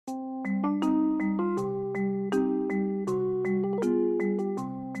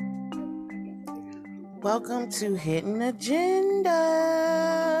Welcome to Hidden Agenda.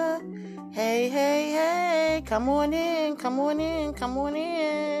 Hey, hey, hey, come on in, come on in, come on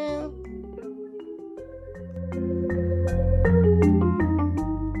in.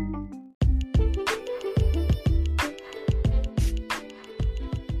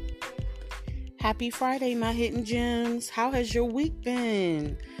 Happy Friday, my hidden gems. How has your week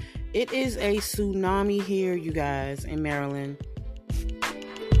been? It is a tsunami here, you guys, in Maryland.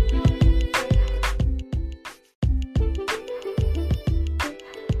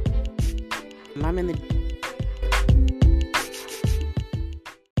 I'm in the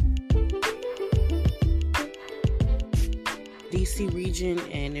DC region,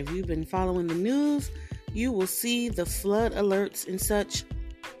 and if you've been following the news, you will see the flood alerts and such.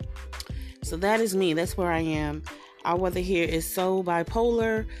 So that is me. That's where I am. Our weather here is so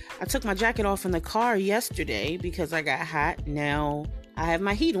bipolar. I took my jacket off in the car yesterday because I got hot. Now I have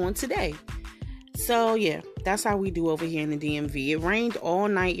my heat on today. So yeah, that's how we do over here in the DMV. It rained all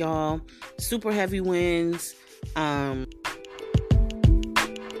night, y'all. Super heavy winds. And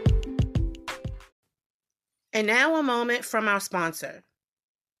now a moment from our sponsor.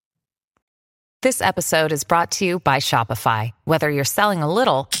 This episode is brought to you by Shopify. Whether you're selling a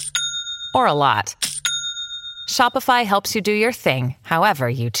little or a lot, Shopify helps you do your thing, however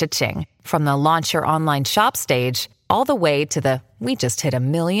you cha-ching. From the launch your online shop stage, all the way to the we just hit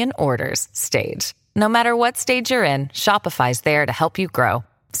 1 million orders stage. No matter what stage you're in, Shopify's there to help you grow.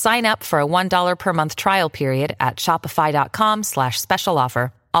 Sign up for a $1 per month trial period at shopify.com/special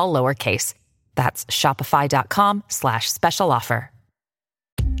offer, all lowercase. That's shopify.com/special offer.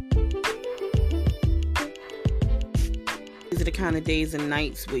 These are the kind of days and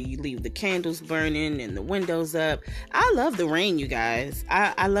nights where you leave the candles burning and the windows up. I love the rain, you guys.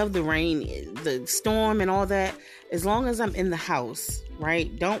 I love the rain, the storm and all that. As long as I'm in the house,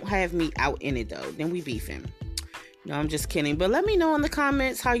 right? Don't have me out in it though. Then we beefing. No, I'm just kidding. But let me know in the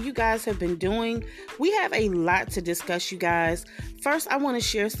comments how you guys have been doing. We have a lot to discuss, you guys. First, I want to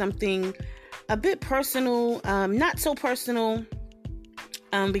share something a bit personal, not so personal,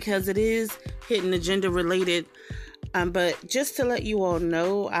 because it is hidden agenda related. But just to let you all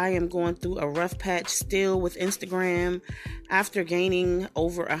know, I am going through a rough patch still with Instagram after gaining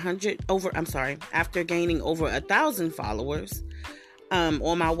over 1,000 followers.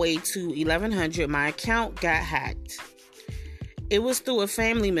 On my way to 1,100, my account got hacked. It was through a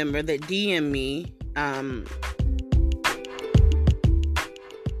family member that DM'd me.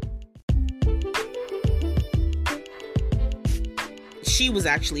 She was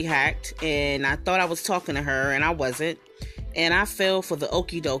actually hacked, and I thought I was talking to her, and I wasn't. And I fell for the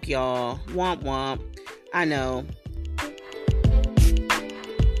okie doke, y'all. Womp womp. I know.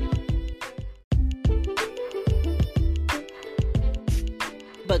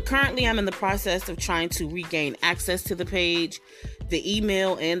 But currently, I'm in the process of trying to regain access to the page. The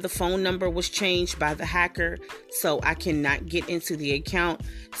email and the phone number was changed by the hacker, so I cannot get into the account.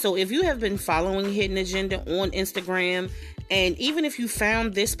 So if you have been following Hidden Agenda on Instagram, and even if you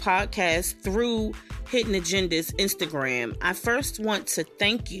found this podcast through Hidden Agenda's Instagram, I first want to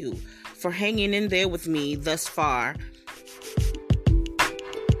thank you for hanging in there with me thus far.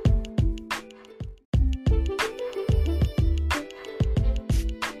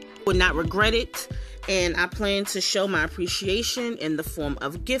 Would not regret it, and I plan to show my appreciation in the form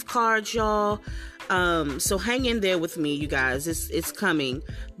of gift cards, y'all. So hang in there with me, you guys. It's coming.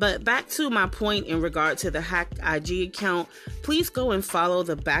 But back to my point in regard to the hacked IG account, please go and follow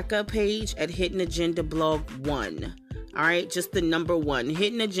the backup page at Hidden Agenda Blog 1. All right, just the number 1,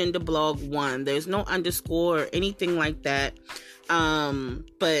 Hidden Agenda Blog 1. There's no underscore or anything like that.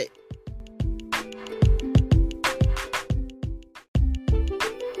 But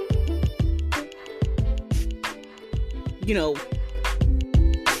you know,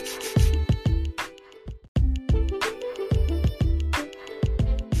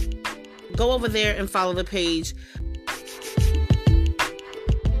 go over there and follow the page.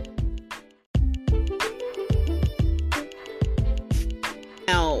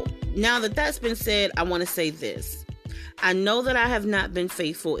 Now that that's been said, I want to say this. I know that I have not been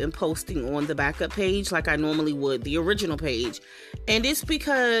faithful in posting on the backup page like I normally would, the original page. And it's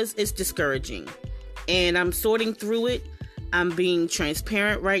because it's discouraging. And I'm sorting through it. I'm being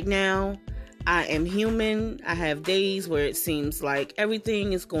transparent right now. I am human. I have days where it seems like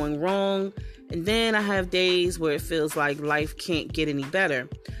everything is going wrong. And then I have days where it feels like life can't get any better.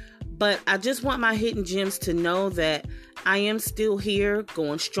 But I just want my hidden gems to know that I am still here,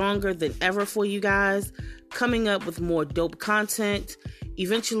 going stronger than ever for you guys, coming up with more dope content.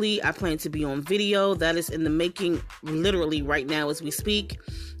 Eventually, I plan to be on video. That is in the making literally right now as we speak.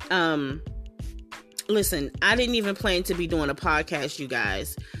 listen, I didn't even plan to be doing a podcast, you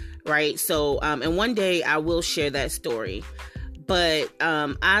guys, right? So, and one day I will share that story. But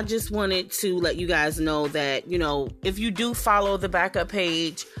I just wanted to let you guys know that, you know, if you do follow the backup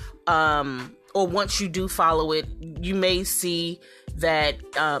page, or once you do follow it, you may see that,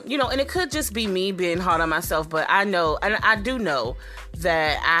 you know, and it could just be me being hard on myself, but I know, and I do know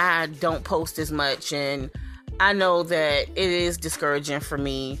that I don't post as much, and I know that it is discouraging for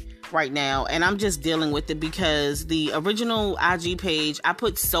me right now, and I'm just dealing with it because the original IG page, I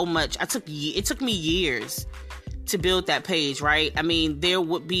put so much, it took me years to build that page, right? I mean, there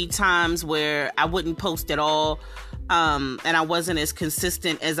would be times where I wouldn't post at all, and I wasn't as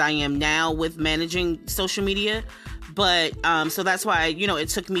consistent as I am now with managing social media. But so that's why, you know, it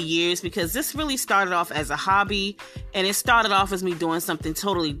took me years, because this really started off as a hobby, and it started off as me doing something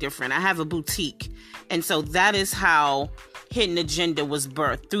totally different. I have a boutique, and so that is how Hidden Agenda was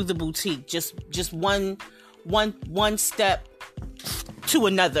birthed, through the boutique, just one step to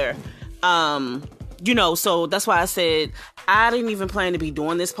another. You know, so that's why I said I didn't even plan to be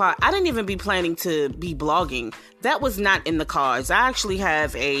doing this part. I didn't even be planning to be blogging. That was not in the cards. I actually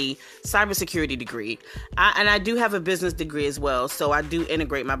have a cybersecurity degree. And I do have a business degree as well. So I do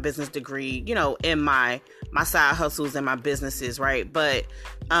integrate my business degree, you know, in my side hustles and my businesses, right? But,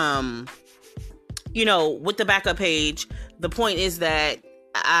 you know, with the backup page, the point is that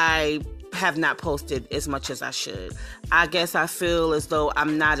I have not posted as much as I should. I guess I feel as though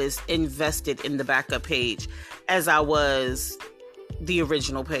I'm not as invested in the backup page as I was the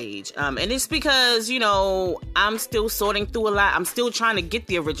original page. And it's because, you know, I'm still sorting through a lot. I'm still trying to get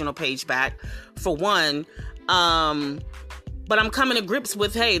the original page back, for one. But I'm coming to grips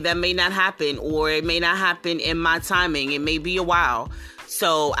with, hey, that may not happen, or it may not happen in my timing. It may be a while.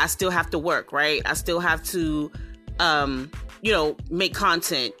 So I still have to work, right? I still have to, you know, make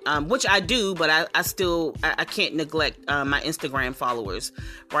content, which I do, but I can't neglect my Instagram followers,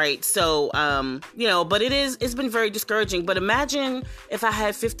 right? So, you know, but it's been very discouraging. But imagine if I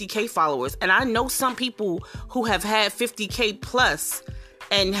had 50K followers, and I know some people who have had 50K plus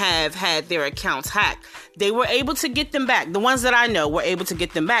and have had their accounts hacked. They were able to get them back. The ones that I know were able to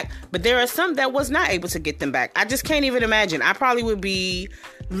get them back, but there are some that was not able to get them back. I just can't even imagine. I probably would be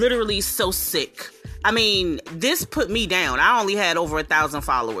literally so sick. I mean, this put me down. I only had over 1,000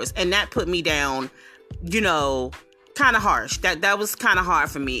 followers, and that put me down, you know, kind of harsh. That was kind of hard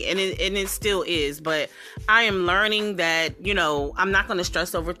for me, and it still is. But I am learning that, you know, I'm not going to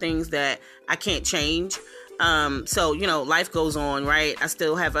stress over things that I can't change. So, you know, life goes on, right? I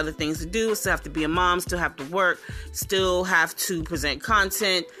still have other things to do. Still have to be a mom, still have to work, still have to present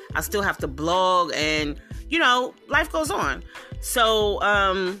content. I still have to blog, and, you know, life goes on. So,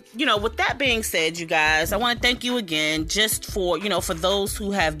 you know, with that being said, you guys, I want to thank you again just for, you know, for those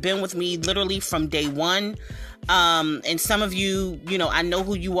who have been with me literally from day one. And some of you, you know, I know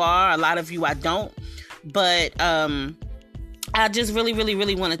who you are. A lot of you I don't. But I just really, really,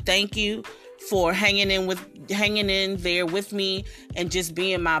 really want to thank you for hanging in there with me and just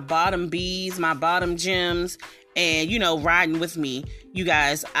being my bottom bees, my bottom gems, and, you know, riding with me. You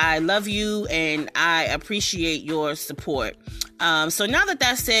guys, I love you and I appreciate your support. So now that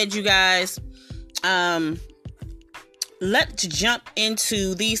that's said, you guys, let's jump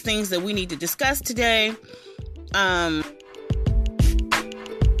into these things that we need to discuss today.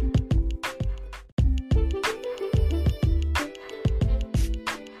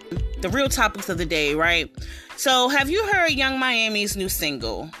 The real topics of the day, right? So, have you heard Young Miami's new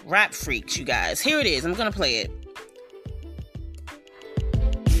single, Rap Freaks, you guys? Here it is. I'm going to play it.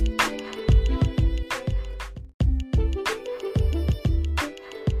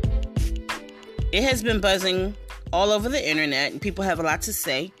 It has been buzzing all over the internet, and people have a lot to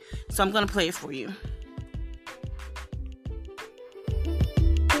say. So, I'm going to play it for you.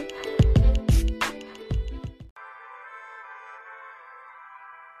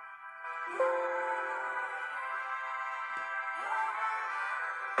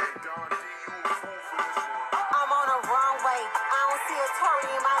 I'm on a runway. I don't see a Tory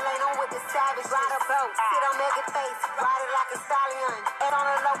in my lane. I'm with the savage. Ride a boat. Sit on Mega Face. Ride it like a stallion. And on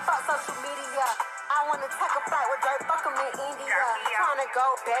a low, fuck social media. I wanna take a flight with dirt. Fuck 'em in India. Tryna go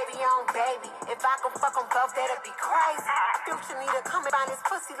baby on baby. If I can fuck 'em both, that'd be crazy. Future need to come and find this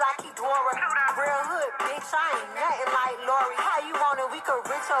pussy like he Dora. Real hood, bitch. I ain't nothing like Lori. How you want it? We could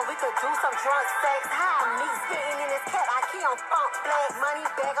rich or we could do some drunk sex. How me spitting in this cat. I keep on funk black. Money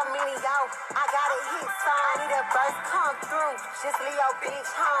bag a mini yo. I got a hit song. Need a burst come through. Just leave your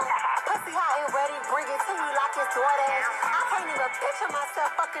bitch home. Pussy hot and ready. Bring it to you like it's DoorDash. I can't even picture myself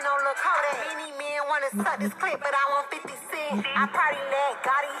fucking on Lil Kodak. Many men wanna suck this clip, but I want 50 cents. I probably let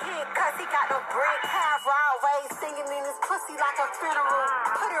Gotti hit, cause he got no brick. Have Rod Wave singing in his pussy like a funeral.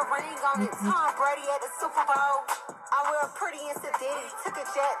 Put a ring on it, Tom Brady at the Super Bowl. I wear pretty and sedity. Took a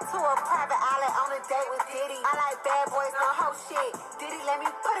jet to a private island on a date with Diddy. I like bad boys, no hoe shit. Diddy let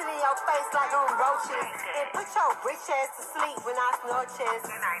me put it in your face like on roaches. And put your rich ass to sleep when I snore chest.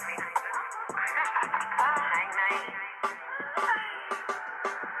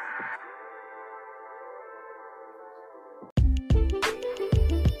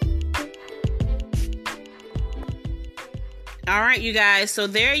 All right, you guys. So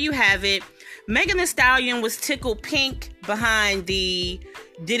there you have it. Megan Thee Stallion was tickled pink behind the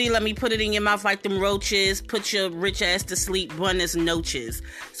Diddy let me put it in your mouth like them roaches, put your rich ass to sleep, buenas noches.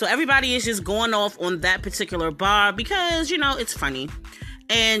 So everybody is just going off on that particular bar because, you know, it's funny.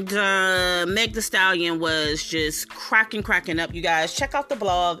 And Meg Thee Stallion was just cracking up. You guys, check out the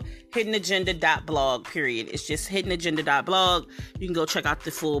blog, hiddenagenda.blog, period. It's just hiddenagenda.blog. You can go check out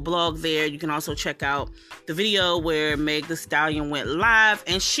the full blog there. You can also check out the video where Meg Thee Stallion went live,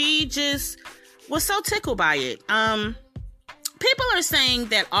 and she just was so tickled by it. People are saying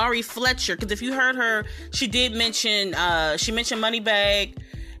that Ari Fletcher, because if you heard her, she did mention, she mentioned Moneybagg,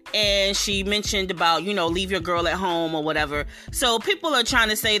 and she mentioned about, you know, leave your girl at home or whatever. So people are trying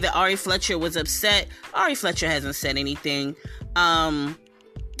to say that Ari Fletcher was upset. Ari Fletcher hasn't said anything. I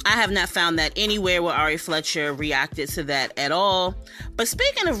have not found that anywhere where Ari Fletcher reacted to that at all. But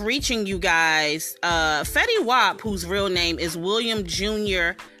speaking of reaching, you guys, Fetty Wap, whose real name is William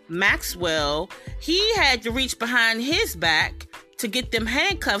Jr. Maxwell, he had to reach behind his back to get them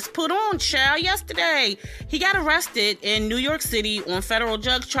handcuffs put on, child, yesterday. He got arrested in New York City on federal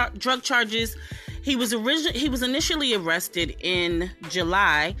drug charges. He was initially arrested in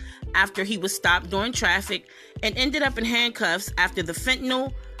July after he was stopped during traffic and ended up in handcuffs after the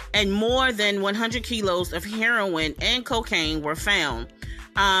fentanyl and more than 100 kilos of heroin and cocaine were found.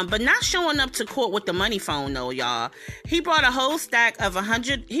 But not showing up to court with the money phone, though, y'all. He brought a stack of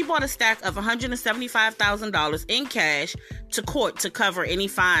 $175,000 in cash to court to cover any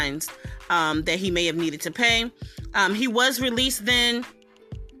fines that he may have needed to pay. He was released then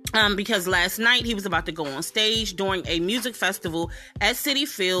because last night he was about to go on stage during a music festival at Citi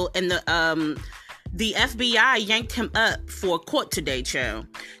Field, and the FBI yanked him up for court today, child.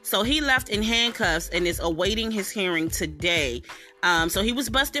 So he left in handcuffs and is awaiting his hearing today. So he was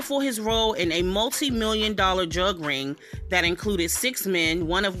busted for his role in a multi-million-dollar drug ring that included 6 men,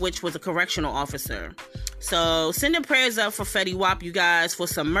 one of which was a correctional officer. So sending prayers up for Fetty Wap, you guys, for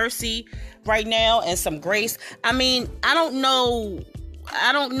some mercy right now and some grace. I mean, I don't know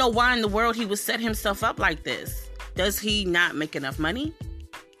why in the world he would set himself up like this. Does he not make enough money?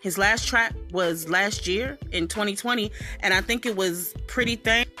 His last track was last year in 2020, and I think it was Pretty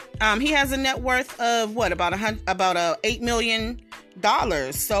Thing. He has a net worth of about $8 million.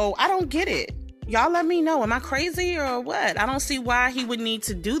 So I don't get it. Y'all let me know. Am I crazy or what? I don't see why he would need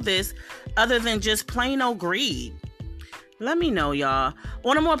to do this other than just plain old greed. Let me know, y'all.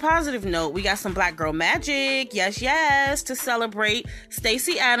 On a more positive note, we got some Black Girl Magic. Yes, to celebrate.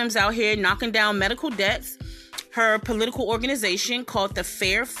 Stacey Adams out here knocking down medical debts. Her political organization called the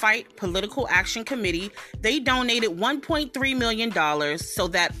Fair Fight Political Action Committee, they donated $1.3 million so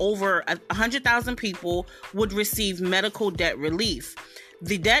that over 100,000 people would receive medical debt relief.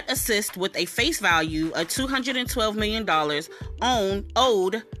 The debt assists with a face value of $212 million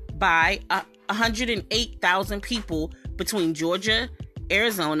owed by 108,000 people between Georgia,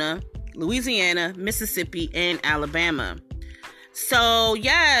 Arizona, Louisiana, Mississippi, and Alabama. So,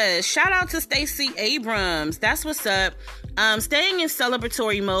 yeah, shout out to Stacey Abrams. That's what's up. Staying in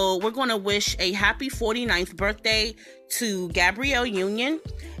celebratory mode, we're going to wish a happy 49th birthday to Gabrielle Union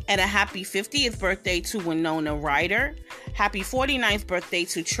and a happy 50th birthday to Winona Ryder. Happy 49th birthday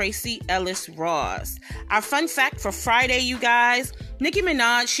to Tracy Ellis Ross. Our fun fact for Friday, you guys, Nicki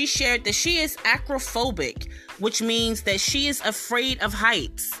Minaj, she shared that she is acrophobic, which means that she is afraid of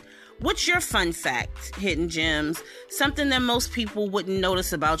heights. What's your fun fact, Hidden Gems? Something that most people wouldn't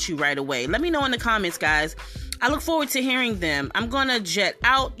notice about you right away. Let me know in the comments, guys. I look forward to hearing them. I'm going to jet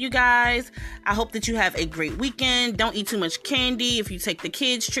out, you guys. I hope that you have a great weekend. Don't eat too much candy if you take the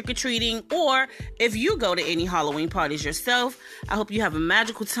kids trick-or-treating, or if you go to any Halloween parties yourself. I hope you have a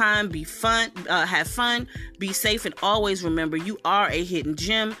magical time. Have fun, be safe, and always remember you are a hidden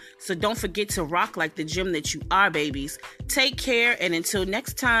gem. So don't forget to rock like the gem that you are, babies. Take care, and until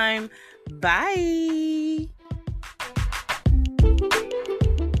next time, bye.